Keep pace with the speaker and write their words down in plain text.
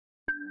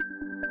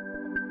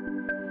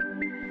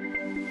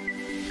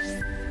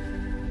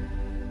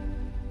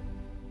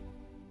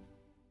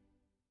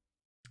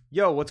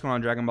Yo, what's going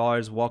on, Dragon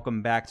Ballers?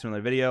 Welcome back to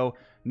another video.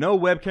 No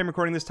webcam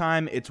recording this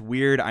time. It's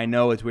weird. I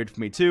know it's weird for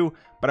me too,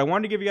 but I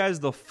wanted to give you guys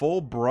the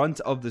full brunt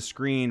of the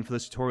screen for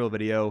this tutorial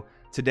video.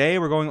 Today,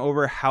 we're going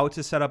over how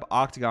to set up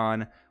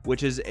OCTGN,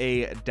 which is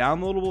a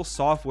downloadable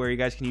software you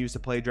guys can use to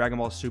play Dragon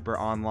Ball Super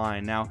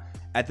online. Now,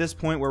 at this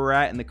point where we're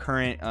at in the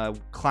current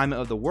climate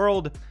of the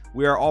world,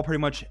 we are all pretty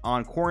much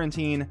on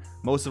quarantine.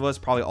 Most of us,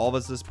 probably all of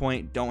us at this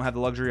point, don't have the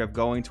luxury of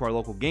going to our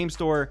local game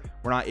store.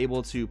 We're not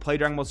able to play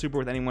Dragon Ball Super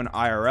with anyone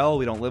IRL.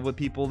 We don't live with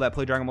people that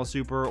play Dragon Ball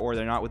Super, or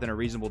they're not within a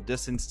reasonable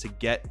distance to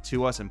get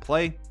to us and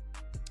play.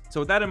 So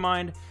with that in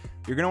mind,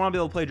 you're going to want to be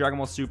able to play Dragon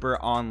Ball Super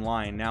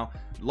online. Now,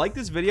 like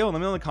this video and let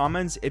me know in the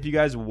comments if you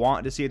guys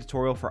want to see a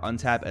tutorial for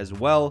Untap as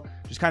well.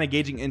 Just kind of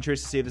gauging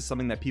interest to see if this is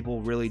something that people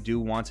really do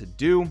want to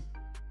do.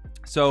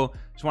 So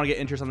just want to get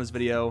interest on this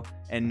video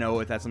and know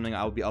if that's something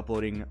I'll be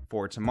uploading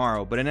for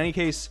tomorrow. But in any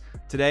case,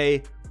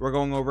 today we're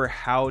going over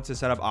how to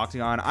set up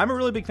OCTGN. I'm a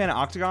really big fan of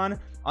OCTGN.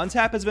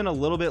 Untap has been a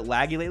little bit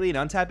laggy lately,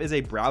 and Untap is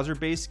a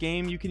browser-based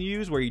game you can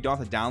use where you don't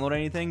have to download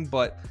anything,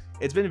 but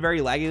it's been very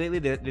laggy lately.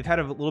 They've had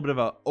a little bit of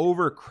a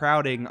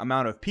overcrowding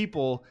amount of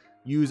people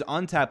use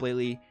Untap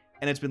lately,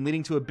 and it's been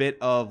leading to a bit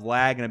of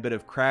lag and a bit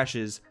of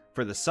crashes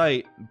for the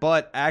site.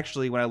 But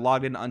actually, when I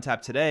logged into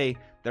Untap today,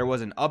 there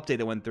was an update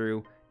that went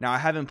through. Now, I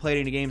haven't played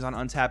any games on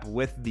Untap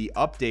with the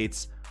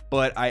updates,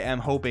 but I am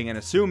hoping and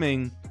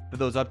assuming that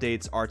those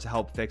updates are to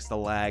help fix the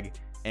lag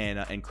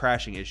and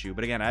crashing issue.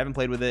 But again, I haven't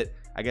played with it.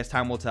 I guess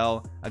time will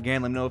tell.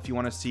 Again, let me know if you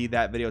want to see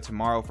that video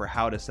tomorrow for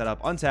how to set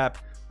up Untap.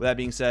 With that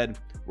being said,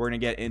 we're going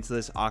to get into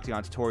this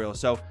OCTGN tutorial.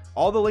 So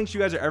all the links you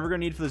guys are ever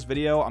going to need for this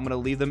video, I'm going to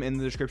leave them in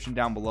the description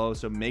down below.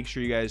 So make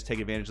sure you guys take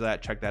advantage of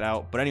that. Check that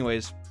out. But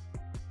anyways,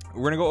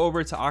 we're going to go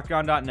over to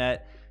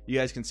octgon.net. You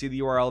guys can see the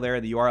URL there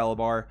in the URL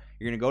bar.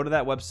 You're going to go to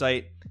that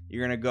website.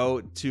 You're going to go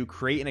to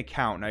create an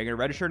account. Now, you're going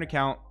to register an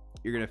account.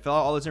 You're going to fill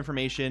out all this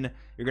information.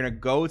 You're going to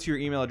go to your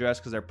email address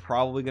because they're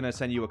probably going to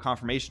send you a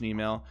confirmation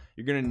email.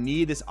 You're going to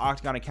need this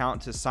OCTGN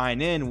account to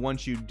sign in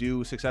once you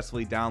do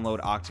successfully download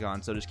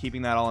OCTGN. So just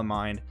keeping that all in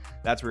mind,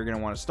 that's where you're going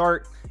to want to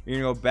start. You're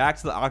going to go back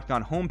to the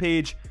OCTGN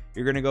homepage.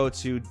 You're going to go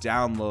to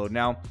download.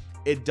 Now,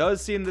 it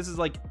does seem this is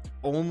like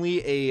only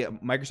a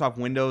Microsoft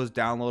Windows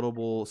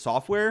downloadable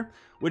software,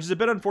 which is a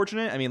bit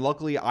unfortunate. I mean,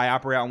 luckily I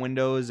operate on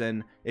Windows,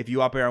 and if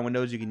you operate on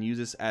Windows, you can use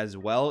this as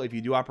well. If you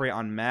do operate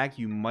on Mac,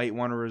 you might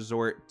want to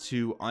resort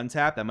to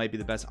Untap. That might be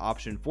the best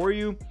option for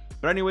you.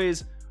 But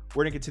anyways,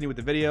 we're going to continue with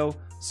the video.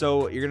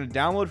 So you're going to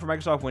download for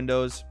Microsoft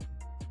Windows.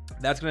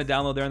 That's going to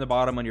download there in the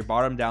bottom on your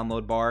bottom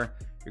download bar.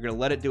 You're going to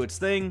let it do its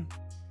thing.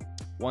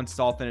 Once it's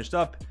all finished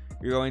up,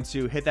 you're going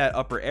to hit that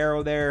upper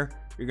arrow there.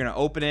 You're going to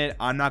open it.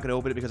 I'm not going to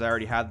open it because I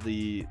already have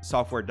the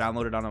software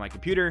downloaded onto my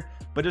computer.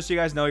 But just so you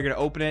guys know, you're going to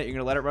open it. You're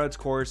going to let it run its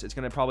course. It's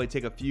going to probably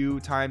take a few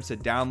times to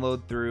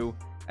download through.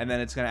 And then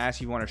it's going to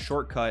ask you if you want a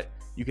shortcut.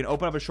 You can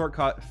open up a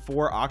shortcut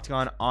for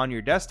OCTGN on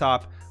your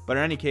desktop. But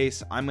in any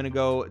case, I'm going to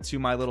go to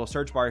my little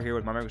search bar here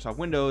with my Microsoft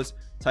Windows.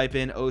 Type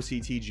in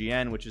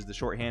OCTGN, which is the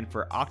shorthand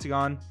for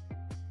OCTGN.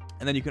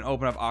 And then you can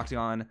open up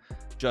OCTGN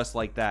just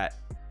like that.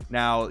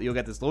 Now, you'll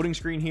get this loading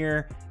screen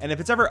here, and if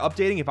it's ever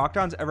updating, if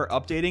OCTGN's ever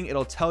updating,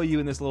 it'll tell you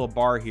in this little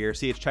bar here.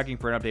 See, it's checking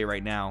for an update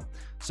right now.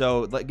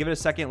 So give it a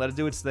second, let it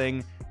do its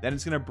thing. Then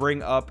it's going to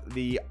bring up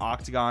the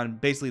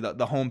OCTGN, basically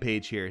the home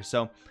page here.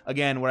 So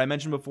again, what I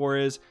mentioned before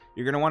is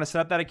you're going to want to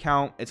set up that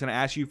account. It's going to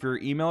ask you for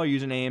your email or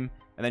username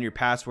and then your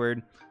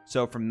password.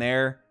 So from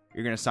there,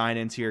 you're going to sign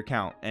into your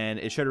account, and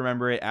it should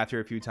remember it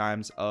after a few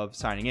times of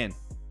signing in.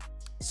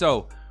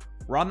 So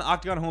we're on the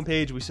OCTGN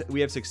homepage.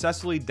 We have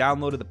successfully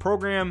downloaded the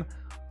program.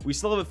 We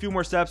still have a few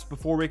more steps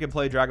before we can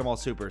play Dragon Ball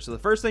Super. So the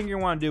first thing you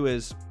want to do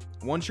is,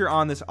 once you're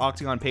on this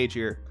OCTGN page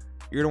here,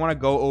 you're going to want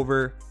to go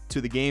over to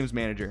the Games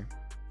Manager.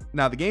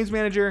 Now, the Games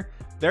Manager,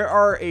 there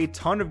are a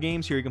ton of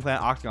games here you can play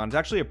on OCTGN. It's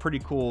actually a pretty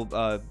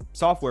cool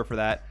software for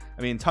that.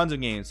 I mean, tons of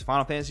games.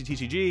 Final Fantasy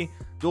TCG,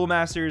 Duel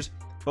Masters.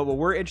 But what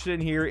we're interested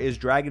in here is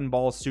Dragon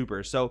Ball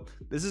Super. So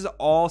this is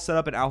all set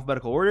up in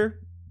alphabetical order.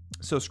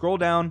 So scroll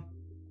down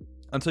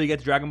until you get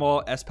to Dragon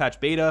Ball S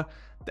Patch Beta.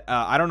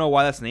 I don't know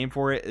why that's the name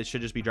for it. It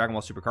should just be Dragon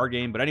Ball Super card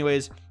game. But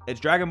anyways, it's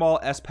Dragon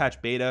Ball S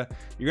Patch Beta.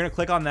 You're going to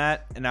click on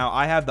that. And now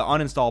I have the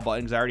uninstall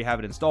button because I already have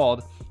it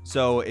installed.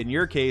 So in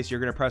your case,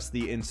 you're going to press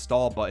the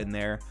install button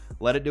there.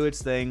 Let it do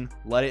its thing.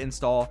 Let it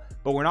install.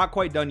 But we're not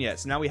quite done yet.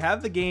 So now we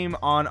have the game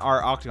on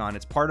our OCTGN.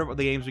 It's part of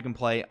the games we can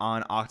play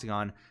on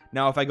OCTGN.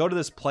 Now, if I go to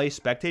this Play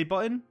Spectate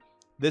button,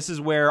 this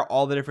is where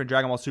all the different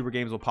Dragon Ball Super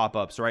games will pop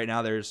up. So right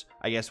now there's,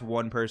 I guess,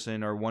 one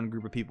person or one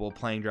group of people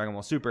playing Dragon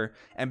Ball Super.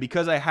 And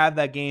because I have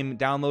that game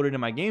downloaded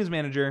in my Games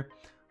Manager,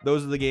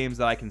 those are the games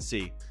that I can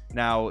see.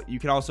 Now, you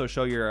can also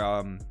show your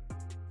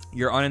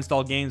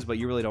uninstalled games, but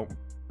you really don't,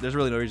 there's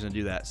really no reason to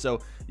do that. So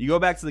you go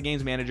back to the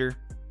Games Manager,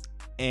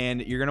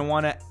 and you're going to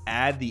want to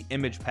add the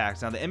image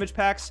packs. Now, the image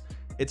packs,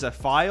 it's a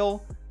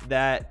file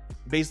that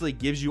basically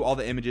gives you all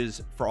the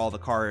images for all the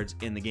cards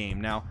in the game.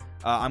 Now,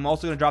 I'm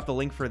also going to drop the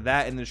link for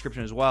that in the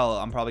description as well.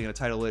 I'm probably going to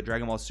title it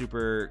Dragon Ball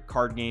Super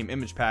Card Game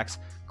Image Packs.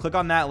 Click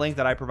on that link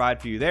that I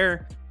provide for you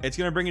there. It's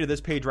going to bring you to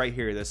this page right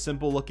here, this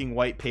simple looking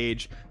white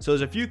page. So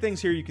there's a few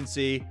things here you can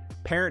see: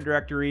 parent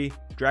directory,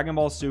 Dragon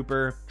Ball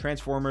Super,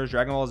 Transformers,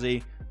 Dragon Ball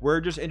Z. We're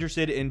just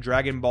interested in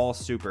Dragon Ball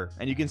Super.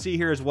 And you can see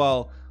here as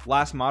well,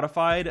 last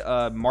modified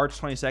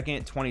March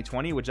 22nd,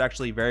 2020, which is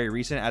actually very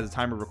recent at the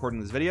time of recording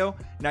this video.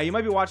 Now, you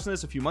might be watching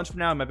this a few months from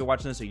now, you might be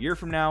watching this a year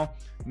from now.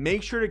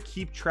 Make sure to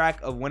keep track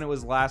of when it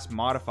was last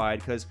modified,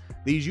 because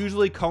these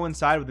usually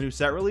coincide with the new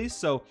set release.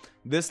 So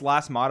this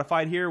last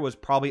modified here was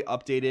probably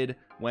updated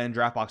when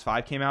Draftbox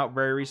 5 came out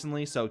very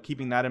recently. So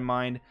keeping that in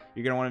mind,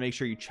 you're going to want to make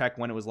sure you check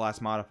when it was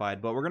last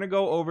modified. But we're going to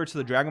go over to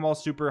the Dragon Ball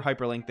Super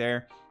hyperlink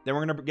there. Then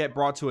we're going to get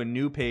brought to a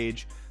new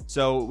page.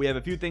 So we have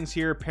a few things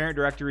here: parent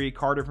directory,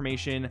 card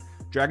information,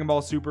 Dragon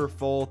Ball Super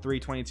full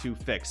 322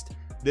 fixed.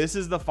 This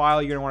is the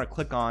file you're going to want to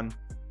click on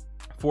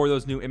for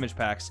those new image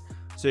packs.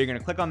 So you're going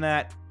to click on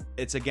that.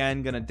 It's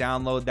again going to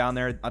download down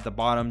there at the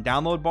bottom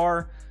download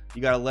bar.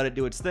 You got to let it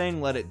do its thing,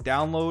 let it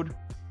download,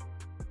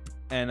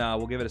 and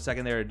we'll give it a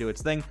second there to do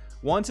its thing.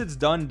 Once it's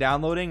done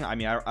downloading, I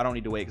mean, I don't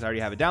need to wait because I already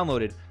have it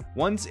downloaded.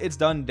 Once it's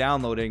done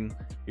downloading,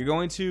 you're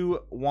going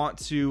to want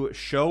to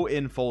show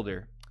in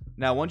folder.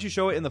 Now, once you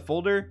show it in the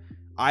folder,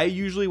 I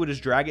usually would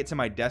just drag it to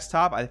my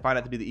desktop. I find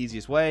that to be the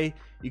easiest way.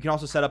 You can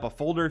also set up a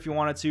folder if you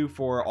wanted to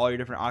for all your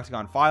different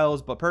OCTGN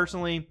files, but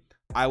personally,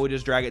 I would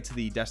just drag it to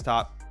the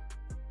desktop.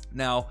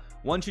 Now,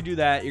 once you do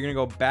that, you're going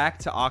to go back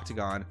to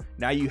OCTGN.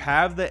 Now you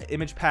have the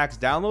image packs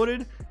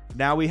downloaded.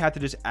 Now we have to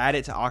just add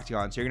it to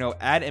OCTGN. So you're going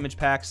to add image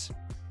packs.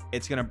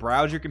 It's going to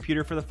browse your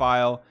computer for the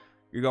file.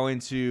 You're going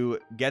to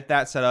get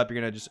that set up. You're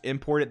going to just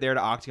import it there to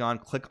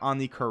OCTGN. Click on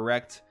the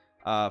correct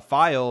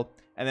file,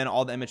 and then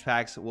all the image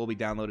packs will be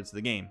downloaded to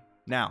the game.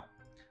 Now,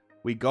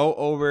 we go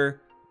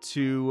over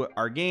to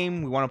our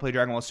game. We want to play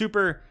Dragon Ball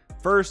Super.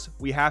 First,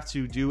 we have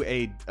to do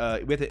we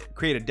have to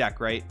create a deck,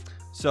 right?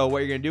 So what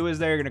you're going to do is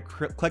you're going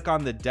to click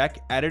on the deck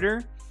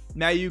editor.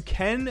 Now you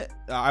can,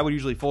 I would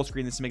usually full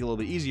screen this to make it a little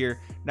bit easier.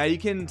 Now you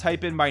can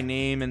type in by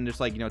name and just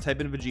like, type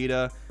in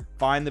Vegeta,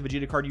 find the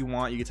Vegeta card you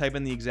want. You can type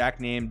in the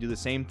exact name, do the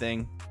same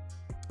thing.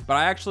 But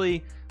I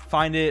actually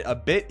find it a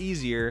bit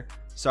easier.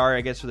 Sorry,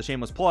 I guess for the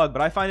shameless plug,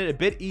 but I find it a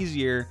bit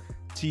easier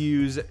to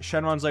use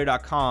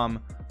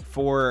shenronslayer.com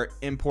for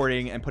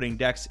importing and putting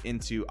decks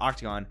into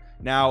OCTGN.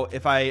 Now,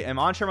 if I am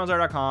on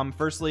shenronslayer.com,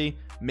 firstly,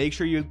 make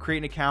sure you create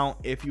an account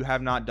if you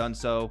have not done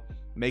so.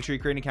 Make sure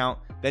you create an account.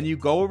 Then you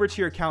go over to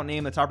your account name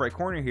in the top right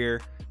corner here.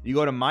 You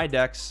go to My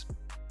Decks,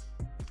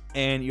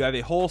 and you have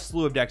a whole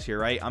slew of decks here,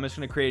 right? I'm just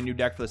going to create a new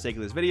deck for the sake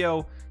of this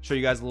video, show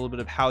you guys a little bit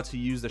of how to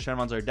use the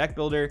Shenronslayer deck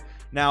builder.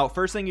 Now,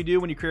 first thing you do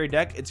when you create a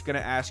deck, it's going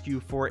to ask you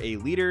for a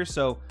leader.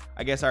 So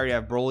I guess I already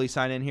have Broly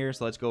signed in here.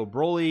 So let's go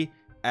Broly,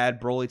 add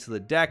Broly to the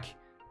deck.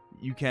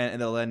 You can,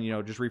 and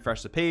then, just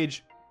refresh the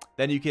page.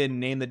 Then you can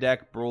name the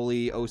deck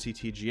Broly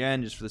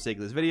OCTGN just for the sake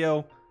of this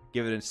video.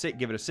 Give it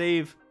a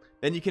save.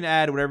 Then you can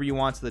add whatever you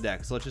want to the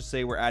deck. So let's just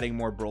say we're adding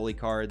more Broly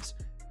cards.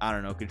 I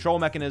don't know, Control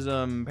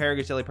Mechanism,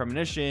 Paragus Daily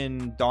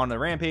Premonition, Dawn of the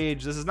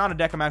Rampage. This is not a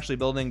deck I'm actually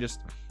building,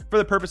 just for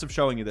the purpose of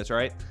showing you this,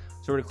 right?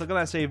 So we're going to click on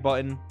that save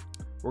button.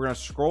 We're going to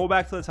scroll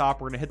back to the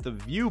top. We're going to hit the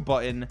view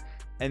button,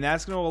 and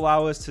that's going to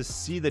allow us to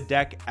see the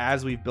deck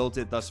as we've built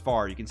it thus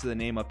far. You can see the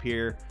name up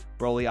here,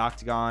 Broly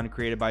OCTGN,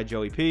 created by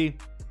Joey P.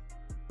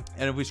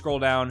 And if we scroll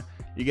down,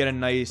 you get a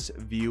nice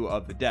view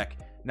of the deck.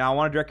 Now I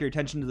want to direct your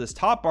attention to this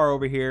top bar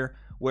over here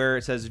where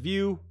it says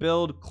view,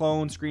 build,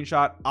 clone,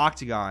 screenshot,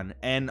 OCTGN,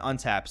 and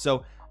untap.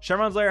 So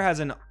Shenronslayer has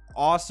an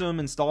awesome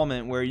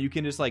installment where you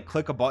can just like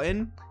click a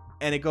button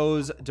and it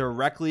goes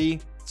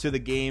directly to the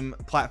game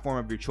platform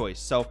of your choice.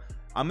 So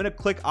I'm going to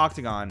click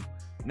OCTGN.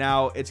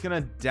 Now it's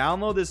going to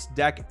download this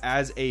deck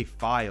as a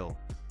file.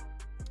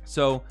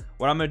 So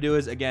what I'm going to do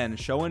is, again,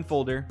 show in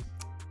folder.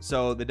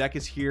 So the deck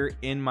is here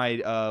in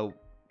my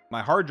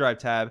my hard drive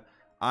tab.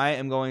 I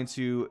am going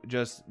to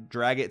just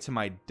drag it to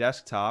my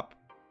desktop.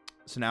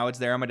 So now it's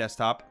there on my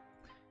desktop.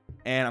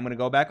 And I'm going to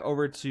go back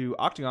over to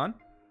OCTGN.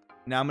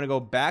 Now I'm going to go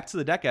back to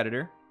the deck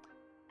editor.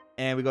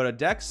 And we go to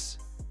decks.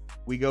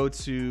 We go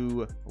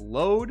to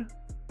load.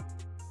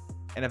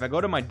 And if I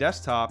go to my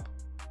desktop,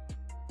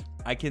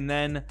 I can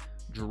then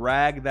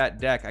drag that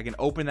deck. I can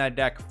open that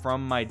deck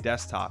from my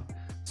desktop.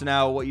 So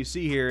now what you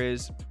see here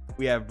is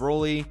we have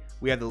Broly.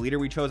 We have the leader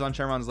we chose on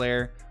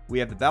Shenronslayer. We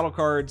have the battle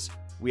cards.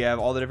 We have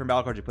all the different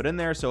battle cards you put in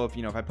there. So if,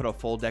 if I put a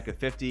full deck of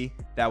 50,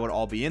 that would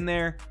all be in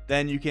there.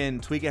 Then you can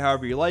tweak it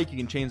however you like. You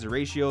can change the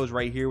ratios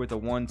right here with the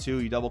 1,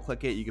 2. You double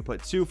click it. You can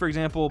put 2, for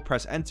example,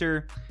 press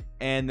enter.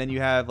 And then you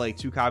have like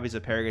 2 copies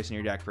of Paragus in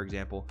your deck, for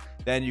example.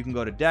 Then you can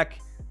go to deck.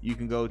 You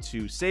can go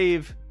to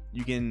save.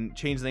 You can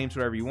change the name to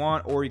whatever you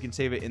want, or you can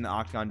save it in the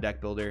OCTGN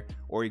deck builder,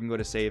 or you can go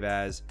to save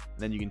as,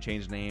 then you can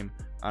change the name.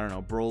 I don't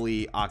know,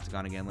 Broly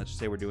OCTGN again. Let's just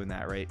say we're doing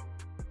that, right?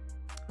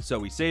 So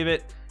we save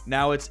it.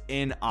 Now it's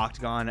in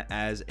OCTGN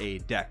as a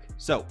deck.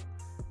 So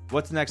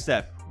what's the next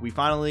step? We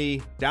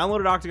finally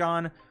downloaded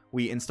OCTGN.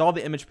 We installed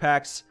the image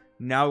packs.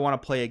 Now we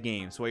want to play a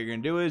game. So what you're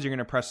going to do is you're going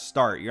to press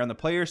start. You're on the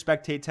player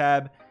spectate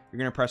tab. You're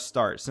going to press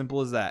start.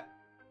 Simple as that.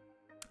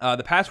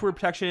 The password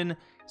protection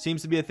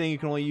seems to be a thing you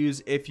can only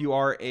use if you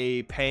are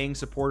a paying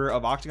supporter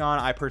of OCTGN.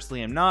 I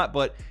personally am not,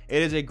 but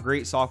it is a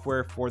great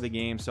software for the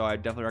game, so I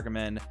definitely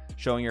recommend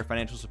showing your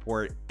financial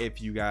support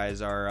if you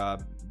guys are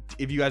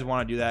if you guys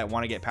want to do that,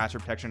 want to get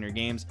password protection on your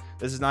games.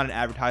 This is not an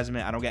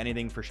advertisement. I don't get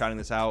anything for shouting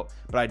this out,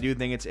 but I do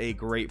think it's a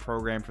great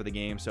program for the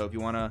game. So if you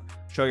want to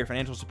show your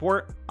financial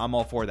support, I'm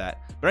all for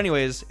that. But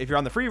anyways, if you're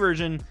on the free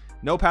version,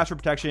 no password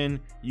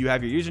protection, you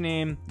have your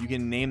username, you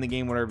can name the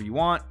game whatever you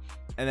want,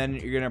 and then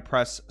you're going to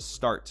press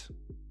start.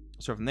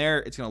 So from there,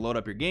 it's going to load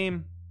up your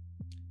game.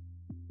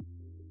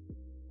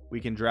 We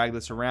can drag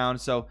this around.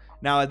 So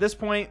now at this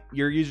point,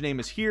 your username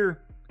is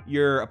here.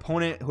 Your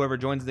opponent, whoever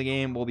joins the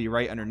game, will be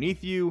right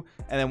underneath you.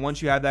 And then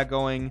once you have that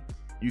going,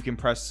 you can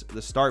press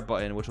the start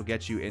button, which will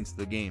get you into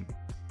the game.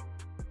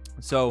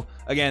 So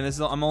again, this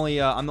is I'm the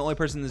only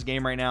person in this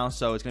game right now,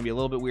 so it's going to be a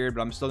little bit weird,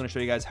 but I'm still going to show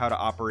you guys how to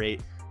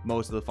operate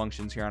most of the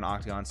functions here on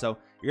OCTGN. So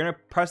you're going to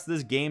press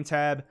this game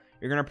tab.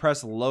 You're going to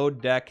press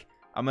load deck.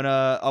 I'm going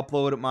to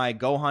upload my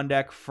Gohan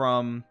deck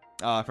from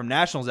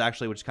Nationals,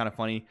 actually, which is kind of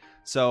funny.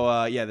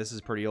 So yeah, this is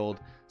pretty old.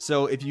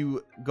 So if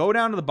you go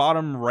down to the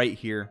bottom right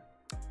here,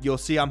 you'll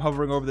see I'm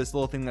hovering over this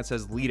little thing that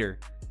says leader.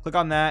 Click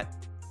on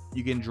that.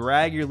 You can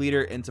drag your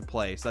leader into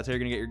play. So that's how you're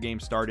going to get your game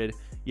started.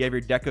 You have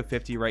your deck of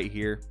 50 right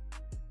here.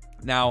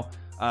 Now,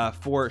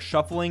 for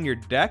shuffling your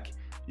deck,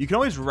 you can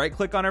always right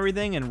click on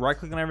everything, and right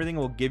click on everything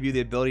will give you the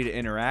ability to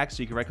interact.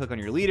 So you can right click on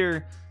your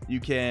leader. You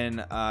can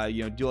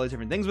do all these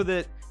different things with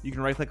it. You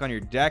can right click on your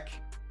deck,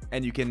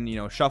 and you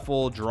can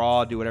shuffle,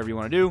 draw, do whatever you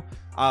want to do.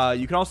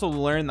 You can also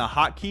learn the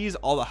hotkeys.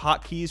 All the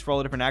hotkeys for all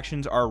the different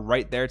actions are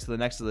right there to the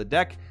next to the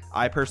deck.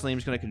 I personally am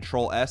just going to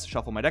Control S,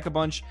 shuffle my deck a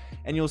bunch,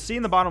 and you'll see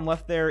in the bottom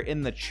left there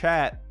in the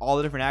chat, all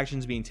the different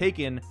actions being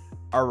taken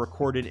are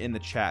recorded in the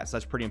chat. So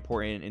that's pretty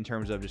important in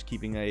terms of just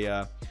keeping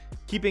a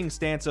keeping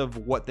stance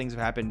of what things have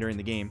happened during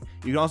the game.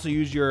 You can also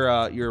use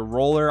your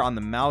roller on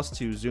the mouse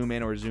to zoom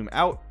in or zoom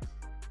out,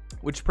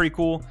 which is pretty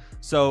cool.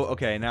 So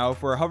okay, now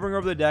if we're hovering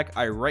over the deck,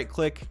 I right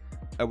click.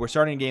 We're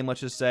starting a game,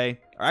 let's just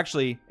say. Or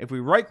actually, if we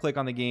right click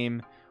on the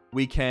game,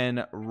 we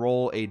can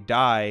roll a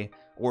die,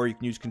 or you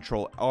can use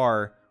Control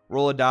R.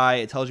 Roll a die.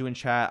 It tells you in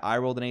chat, I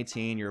rolled an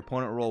 18, your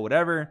opponent roll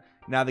whatever.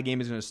 Now the game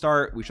is going to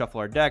start. We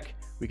shuffle our deck.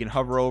 We can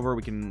hover over.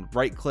 We can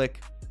right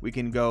click. We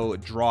can go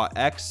draw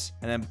X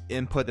and then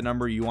input the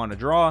number you want to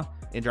draw.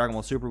 In Dragon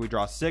Ball Super, we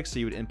draw 6, so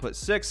you would input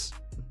 6.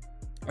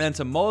 And then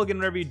to mulligan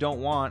whatever you don't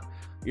want,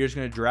 you're just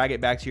going to drag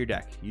it back to your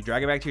deck. You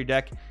drag it back to your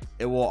deck.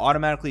 It will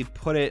automatically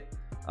put it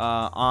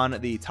on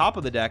the top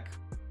of the deck,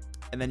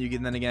 and then you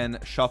can again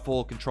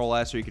shuffle, Control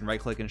S, or you can right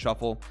click and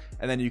shuffle,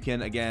 and then you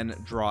can again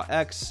draw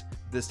X.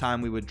 This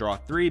time we would draw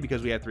 3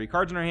 because we have 3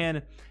 cards in our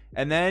hand,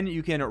 and then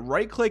you can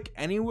right click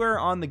anywhere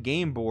on the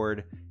game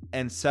board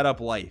and set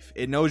up life.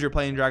 It knows you're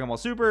playing Dragon Ball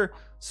Super,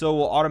 so it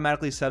will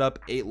automatically set up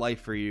 8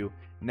 life for you.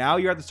 Now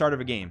you're at the start of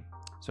a game.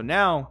 So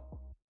now,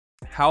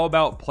 how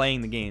about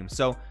playing the game?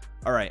 So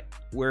all right,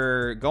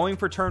 we're going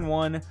for turn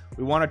 1.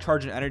 We want to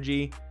charge an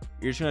energy.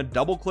 You're just going to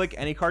double click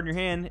any card in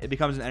your hand. It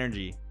becomes an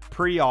energy.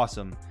 Pretty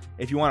awesome.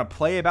 If you want to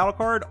play a battle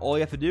card, all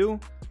you have to do,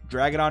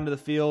 drag it onto the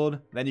field.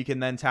 Then you can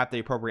then tap the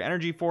appropriate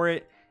energy for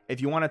it.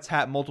 If you want to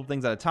tap multiple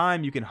things at a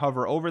time, you can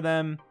hover over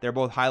them. They're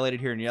both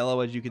highlighted here in yellow,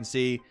 as you can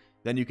see.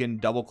 Then you can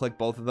double click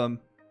both of them,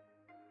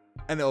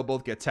 and they'll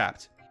both get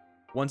tapped.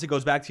 Once it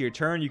goes back to your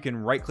turn, you can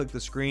right click the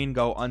screen,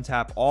 go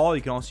untap all.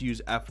 You can also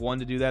use F1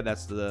 to do that.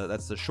 That's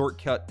the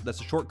shortcut. That's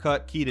the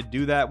shortcut key to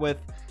do that with.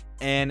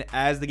 And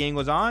as the game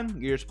goes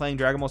on, you're just playing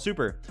Dragon Ball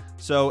Super.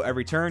 So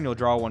every turn, you'll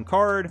draw 1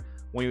 card.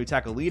 When you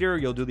attack a leader,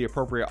 you'll do the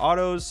appropriate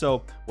autos.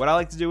 So what I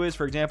like to do is,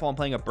 for example, I'm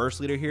playing a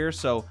burst leader here.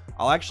 So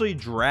I'll actually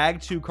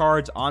drag 2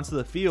 cards onto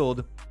the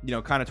field,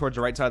 kind of towards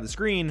the right side of the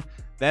screen.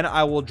 Then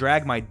I will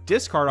drag my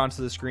discard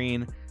onto the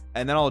screen,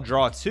 and then I'll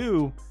draw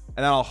 2.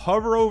 And then I'll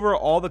hover over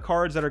all the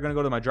cards that are going to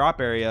go to my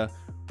drop area,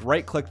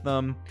 right click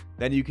them.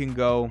 Then you can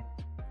go,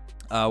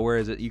 where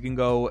is it? You can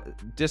go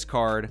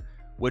discard,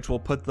 which will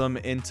put them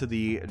into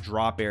the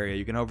drop area.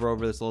 You can hover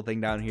over this little thing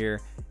down here.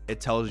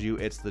 It tells you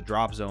it's the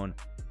drop zone.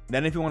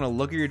 Then if you want to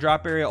look at your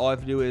drop area, all I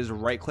have to do is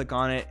right click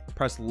on it,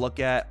 press look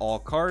at all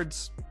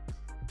cards,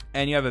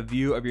 and you have a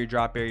view of your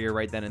drop area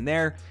right then and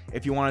there.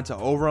 If you wanted to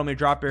overwhelm your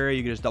drop area,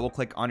 you can just double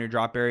click on your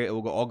drop area. It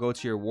will all go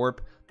to your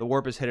warp. The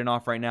warp is hidden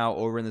off right now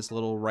over in this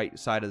little right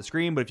side of the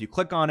screen, but if you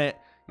click on it,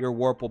 your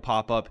warp will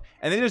pop up.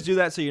 And they just do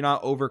that so you're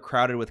not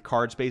overcrowded with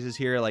card spaces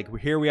here. Like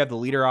here we have the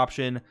leader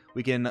option.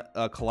 We can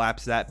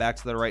collapse that back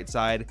to the right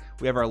side.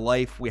 We have our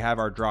life, we have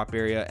our drop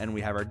area, and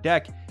we have our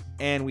deck,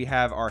 and we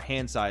have our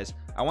hand size.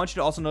 I want you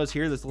to also notice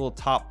here this little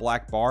top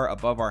black bar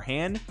above our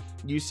hand.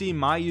 You see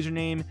my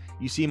username,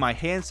 you see my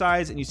hand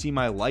size, and you see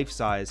my life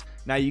size.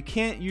 Now you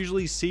can't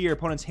usually see your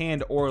opponent's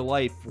hand or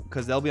life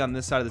because they'll be on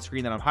this side of the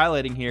screen that I'm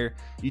highlighting here.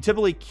 You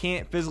typically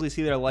can't physically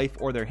see their life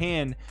or their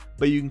hand,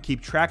 but you can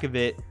keep track of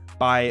it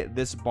by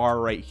this bar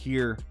right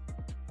here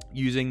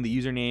using the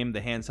username,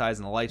 the hand size,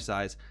 and the life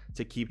size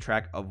to keep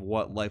track of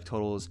what life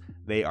totals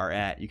they are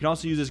at. You can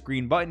also use this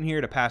green button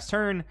here to pass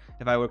turn.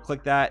 If I would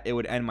click that, it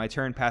would end my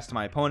turn, pass to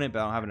my opponent, but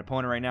I don't have an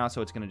opponent right now,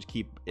 so it's going to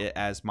keep it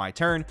as my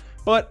turn.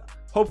 But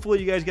hopefully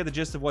you guys get the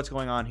gist of what's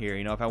going on here.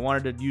 You know, if I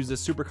wanted to use this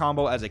super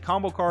combo as a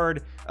combo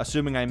card,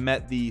 assuming I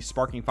met the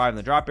sparking 5 in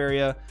the drop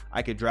area,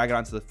 I could drag it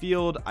onto the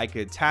field, I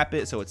could tap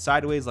it so it's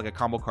sideways like a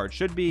combo card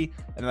should be,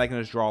 and then I can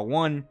just draw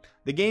one.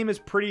 The game is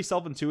pretty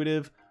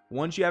self-intuitive.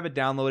 Once you have it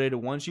downloaded,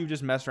 once you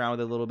just mess around with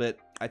it a little bit,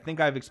 I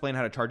think I've explained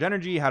how to charge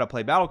energy, how to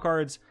play battle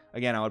cards.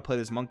 Again, I would play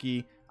this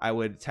monkey. I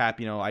would tap,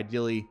 you know,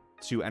 ideally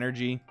 2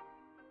 energy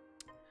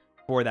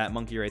for that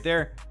monkey right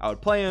there. I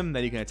would play him,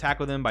 then you can attack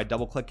with him by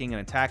double clicking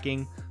and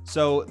attacking.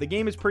 So the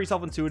game is pretty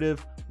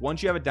self-intuitive.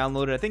 Once you have it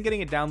downloaded, I think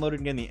getting it downloaded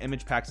and getting the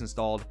image packs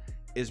installed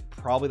is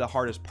probably the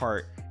hardest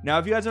part. Now,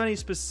 if you guys have any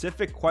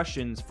specific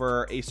questions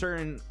for a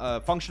certain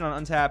function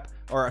on Untap,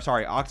 or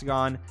sorry,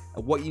 Octagon,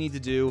 what you need to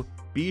do,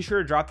 be sure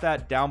to drop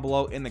that down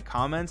below in the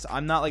comments.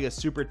 I'm not like a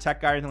super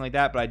tech guy or anything like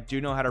that, but I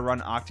do know how to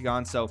run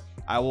Octagon, so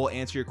I will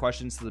answer your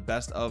questions to the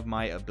best of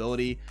my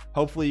ability.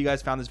 Hopefully you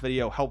guys found this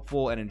video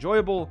helpful and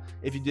enjoyable.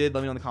 If you did,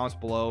 let me know in the comments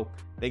below.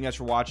 Thank you guys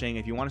for watching.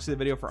 If you want to see the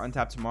video for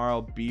Untap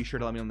tomorrow, be sure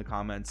to let me know in the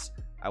comments.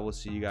 I will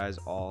see you guys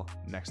all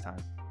next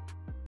time.